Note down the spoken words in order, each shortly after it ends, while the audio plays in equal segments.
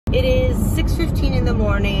It is 6:15 in the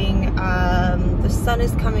morning. The sun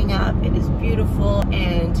is coming up. It is beautiful,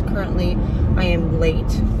 and currently I am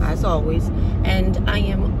late, as always, and I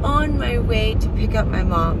am on my way to pick up my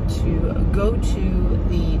mom to go to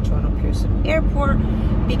the Toronto Pearson Airport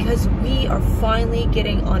because we are finally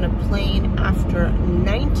getting on a plane after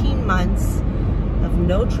 19 months of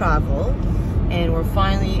no travel, and we're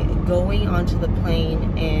finally going onto the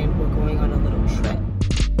plane and we're going on a little trip.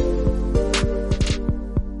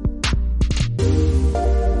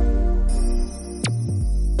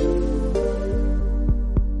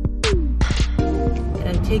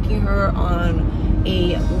 Taking her on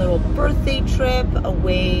a little birthday trip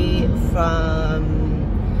away from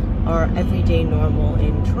our everyday normal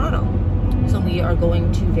in Toronto. So we are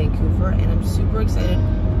going to Vancouver and I'm super excited.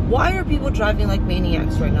 Why are people driving like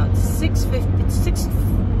maniacs right now? It's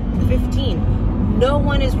 6:15. No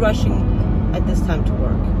one is rushing at this time to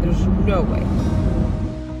work. There's no way.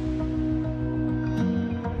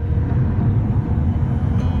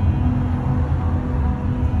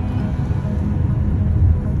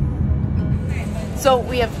 So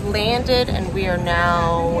we have landed and we are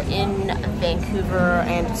now in Vancouver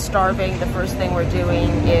and starving. The first thing we're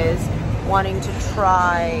doing is wanting to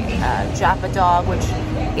try Japa dog, which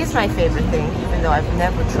is my favorite thing, even though I've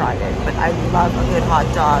never tried it, but I love a good hot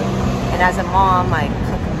dog. And as a mom, I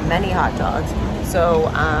cook many hot dogs.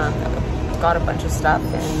 So got a bunch of stuff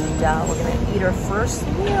and we're gonna eat our first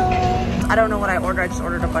meal. I don't know what I ordered, I just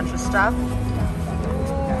ordered a bunch of stuff.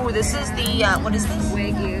 Ooh, this is the, what is this?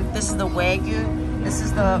 Wagyu. This is the Wagyu. This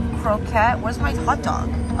is the croquette. Where's my hot dog?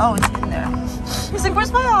 Oh, it's in there. He's like,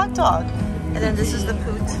 where's my hot dog? And then this is the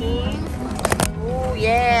poutine. Oh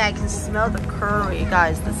yeah, I can smell the curry.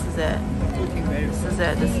 Guys, this is it. This is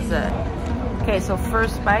it, this is it. Okay, so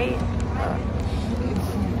first bite.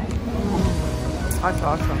 That's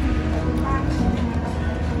awesome.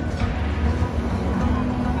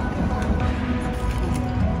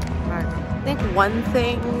 I think one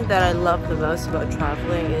thing that I love the most about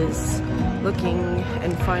traveling is looking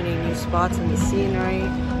and finding new spots in the scenery.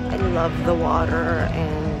 I love the water,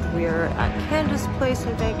 and we're at Candace's place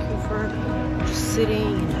in Vancouver, just sitting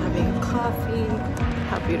and having a coffee.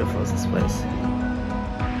 How beautiful is this place?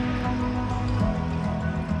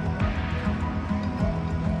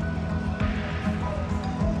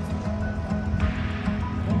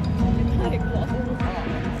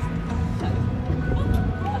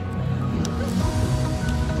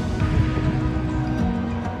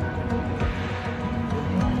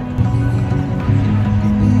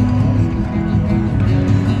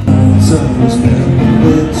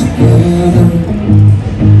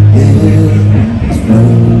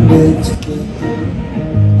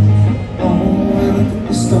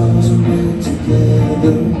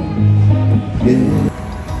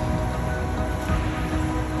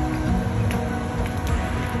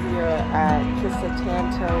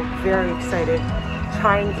 Very excited,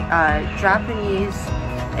 trying Japanese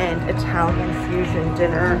and Italian fusion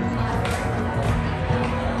dinner.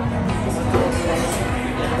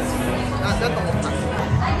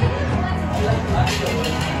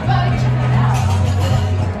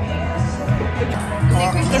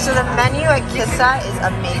 Okay, so the menu at Kissa is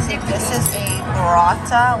amazing. This is a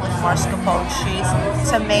burrata with mascarpone cheese,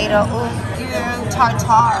 tomato,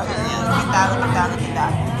 tartar. Look at that, look at that, look at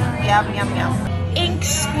that. Yum, yum, yum. Ink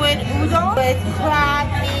squid udon with crab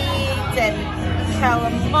meat and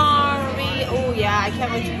calamari. Oh yeah, I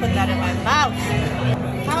can't wait to put that in my mouth.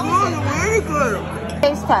 Very good.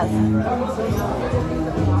 Taste test.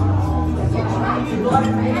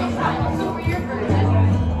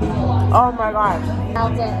 Oh my god.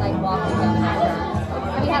 Felt it like walking down the highway.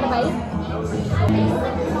 Have you had a bite?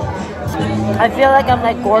 I feel like I'm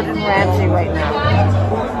like Gordon Ramsay right now.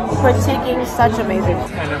 Critiquing such amazing.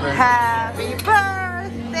 Happy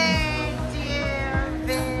birthday, dear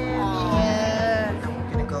Vivian.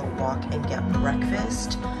 We're gonna go walk and get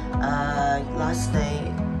breakfast. Last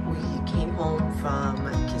night we came home from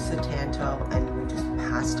Kisatanto and we just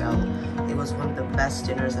passed out. It was one of the best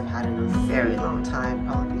dinners I've had in a very long time,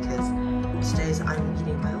 probably because most days I'm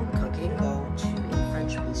eating my own cooking. Go to a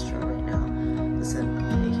French bistro right now. Listen,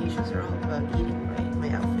 vacations are all about eating, right? My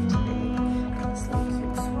outfit today, this little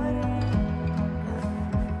cute sweater,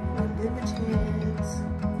 my Louboutins,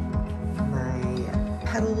 my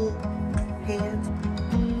pedal pants.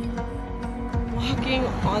 Walking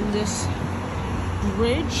on this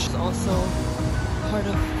bridge is also part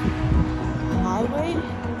of the highway.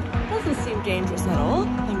 Doesn't seem dangerous at all.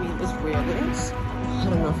 I mean, there's railings. I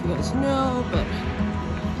don't know if you guys know, but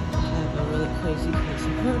I have a really crazy case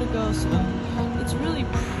of vertigo, so it's really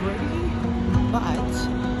pretty, but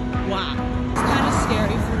wow. It's kind of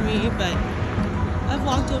scary for me me, but I've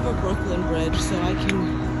walked over Brooklyn Bridge, so I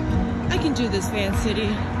can do this Van City.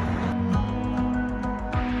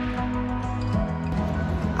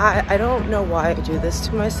 I don't know why I do this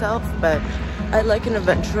to myself, but I like an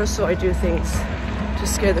adventurer, so I do things to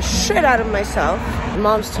scare the shit out of myself.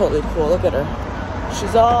 Mom's totally cool. Look at her.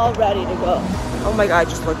 She's all ready to go. Oh my God,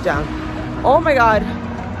 just look down. Oh my God.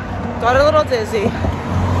 Got a little dizzy.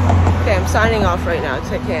 Okay, I'm signing off right now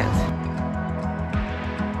because I can't.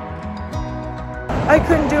 I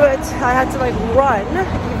couldn't do it. I had to like run,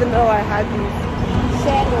 even though I had these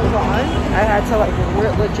sandals on. I had to like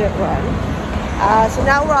legit run. So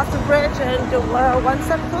now we're off the bridge and we're one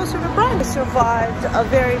step closer to Brian. I survived a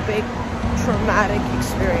very big traumatic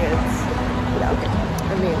experience.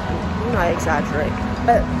 I mean, I exaggerate.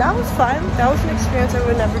 But that was fun. That was an experience I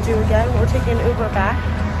would never do again. We're taking an Uber back.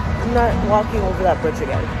 I'm not walking over that bridge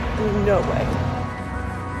again. No way.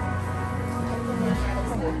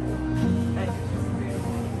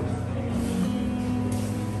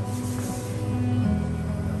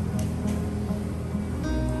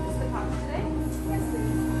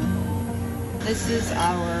 This is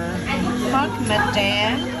our croque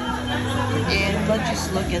madame, and let's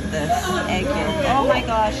just look at this egg yolk. Oh my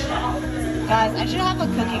gosh, guys, I should have a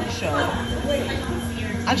cooking show.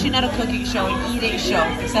 Actually, not a cooking show, an eating show,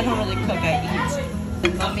 because I don't really cook, I eat.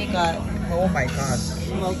 And mommy got, oh my god,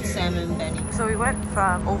 smoked salmon Benny. So we went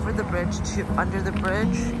from over the bridge to under the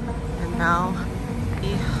bridge, and now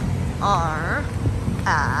we are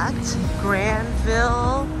at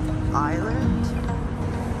Granville Island.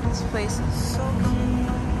 This place is so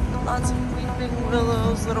cute. Lots of weeping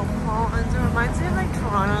willows, little ponds. It reminds me of like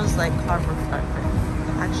Toronto's like Harbour Front.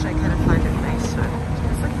 Actually, I kind of find it nicer.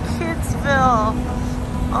 It's like Kidsville.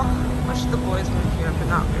 Oh, wish the boys were here, but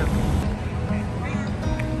not really.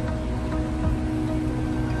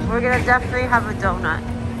 We're gonna definitely have a donut.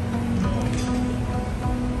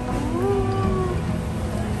 Ooh.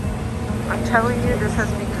 I'm telling you, this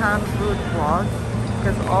has become food vlog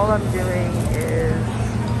because all I'm doing is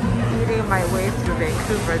eating my way through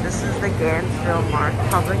Vancouver. This is the Gainesville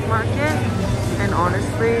Public Market, and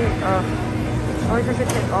honestly, I wish I could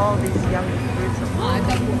take all these yummy fruits.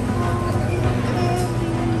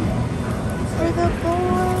 For the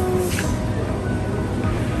boys.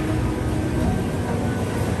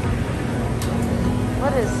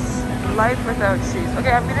 What is life without cheese?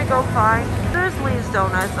 Okay, I'm gonna go find. There's Lee's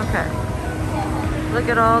Donuts. Okay, look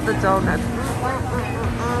at all the donuts.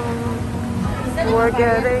 We're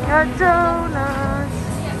getting a donut.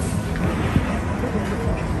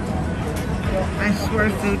 I swear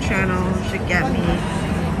Food Channel should get me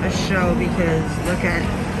a show because look at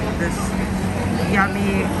this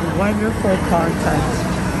yummy, wonderful content.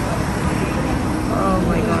 Oh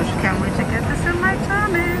my gosh, can't wait to get this in my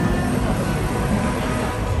tummy.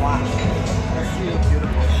 Wow, that's really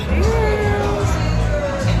beautiful. Cheers.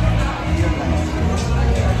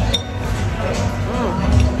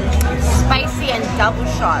 Spicy and double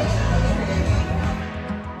shot.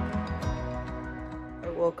 I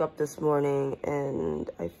woke up this morning and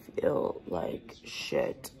I feel like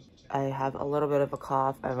shit. I have a little bit of a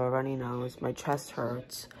cough. I have a runny nose. My chest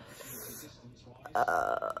hurts.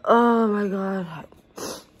 Oh my god.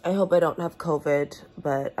 I hope I don't have COVID,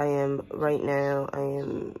 but I am right now. I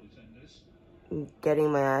am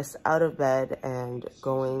getting my ass out of bed and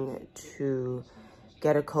going to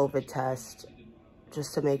get a COVID test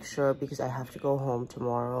just to make sure, because I have to go home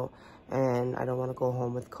tomorrow and I don't want to go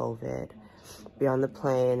home with COVID, be on the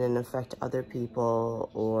plane and affect other people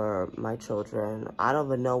or my children. I don't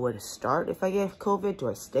even know where to start. If I get COVID, do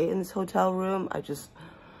I stay in this hotel room? I just,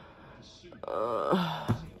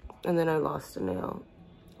 and then I lost a nail.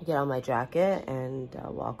 I get on my jacket and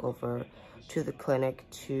walk over to the clinic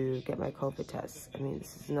to get my COVID test. I mean,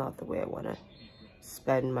 this is not the way I want to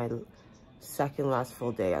spend my second last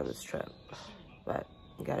full day on this trip, but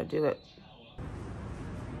I gotta do it.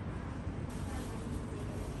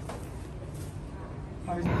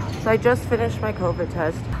 So I just finished my COVID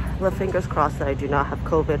test. Well, fingers crossed that I do not have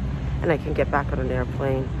COVID and I can get back on an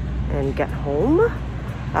airplane and get home.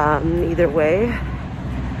 Either way,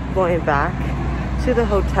 going back to the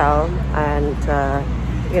hotel and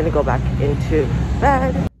I'm gonna go back into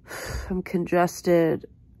bed. I'm congested.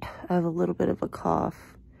 I have a little bit of a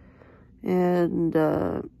cough and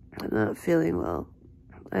I'm not feeling well.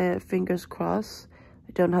 I have fingers crossed.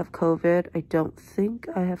 I don't have COVID. I don't think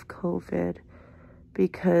I have COVID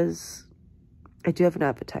because I do have an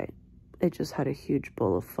appetite. I just had a huge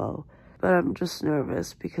bowl of pho. But I'm just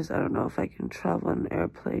nervous because I don't know if I can travel on an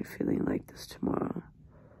airplane feeling like this tomorrow.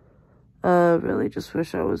 I really just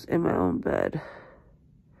wish I was in my own bed.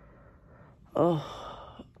 Oh,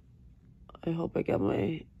 I hope I get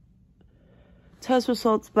my test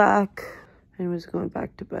results back. Anyways, going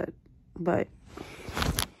back to bed. Bye.